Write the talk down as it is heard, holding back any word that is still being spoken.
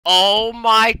Oh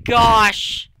my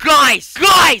gosh. Guys!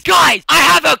 I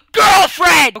have a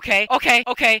girlfriend!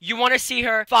 Okay. You wanna see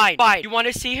her? Fine. You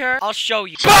wanna see her? I'll show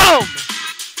you. Boom!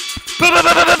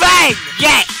 Bang!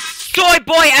 Yes! Soy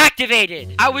boy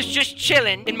activated! I was just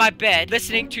chilling in my bed,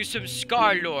 listening to some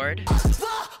Scar-Lord.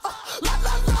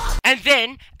 And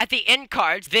then, at the end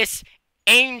cards, this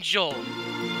angel.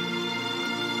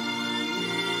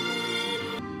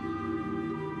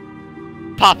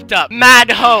 Popped up.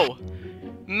 Mad ho!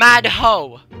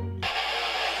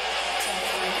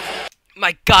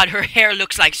 My god, her hair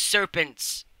looks like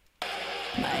serpents.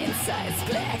 My inside's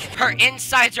black. Her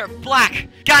insides are black.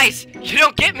 Guys, you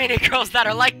don't get many girls that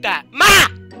are like that. Ma!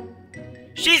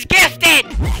 She's gifted!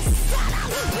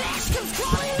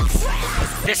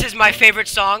 This is my favorite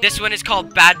song. This one is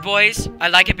called BADBOIZ. I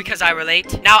like it because I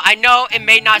relate. Now, I know it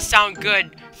may not sound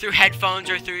good through headphones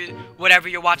or through whatever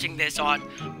you're watching this on,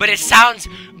 but it sounds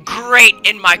great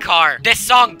in my car. This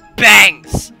song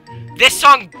bangs. This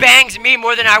song bangs me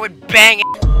more than I would bang it.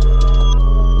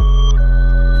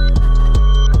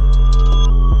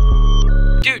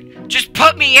 Dude, just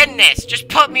put me in this. Just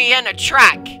put me in a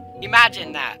track.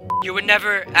 Imagine that. You would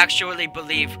never actually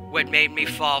believe what made me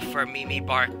fall for Mimi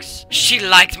Barks. She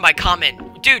liked my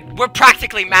comment. Dude, we're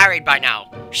practically married by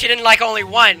now. She didn't like only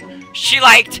one. She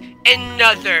liked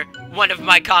another one of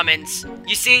my comments.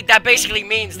 You see, that basically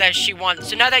means that she wants.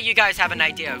 So now that you guys have an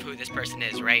idea of who this person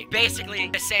is, right? Basically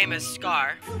the same as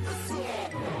Scar.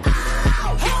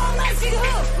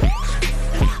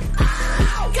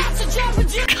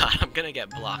 God, I'm gonna get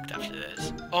blocked after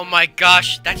this. Oh my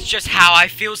gosh, that's just how I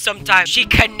feel sometimes. She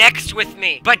connects with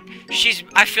me, but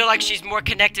I feel like she's more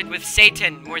connected with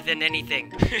Satan more than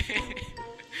anything.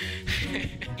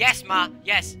 Yes, Ma,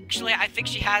 yes. Actually, I think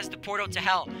she has the portal to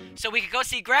hell. So we could go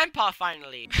see Grandpa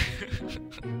finally.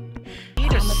 I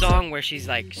need a song where she's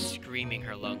like screaming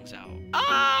her lungs out.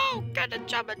 Oh, got a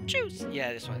job of juice.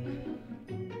 Yeah, this one.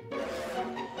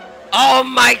 Oh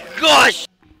my gosh!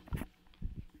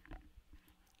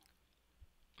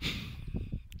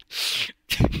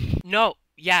 No,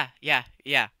 yeah.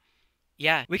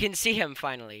 We can see him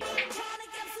finally.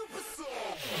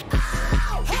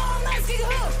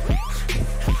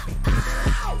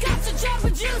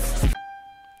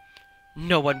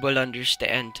 No one will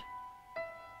understand.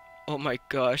 Oh my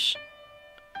gosh.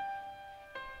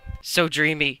 So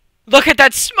dreamy. Look at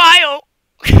that smile!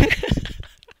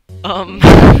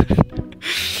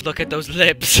 Look at those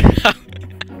lips.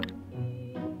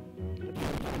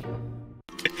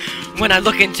 When I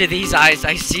look into these eyes,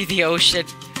 I see the ocean.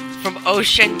 From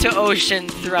ocean to ocean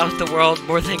throughout the world,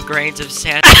 more than grains of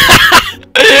sand.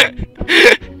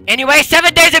 Anyway,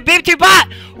 7 days of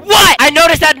BeamTubeBot! What? I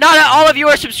noticed that not all of you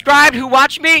are subscribed who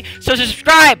watch me, so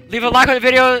subscribe! Leave a like on the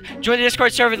video, join the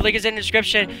Discord server, the link is in the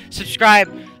description.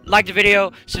 Subscribe, like the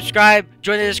video, subscribe,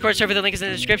 join the Discord server, the link is in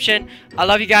the description. I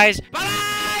love you guys. Bye!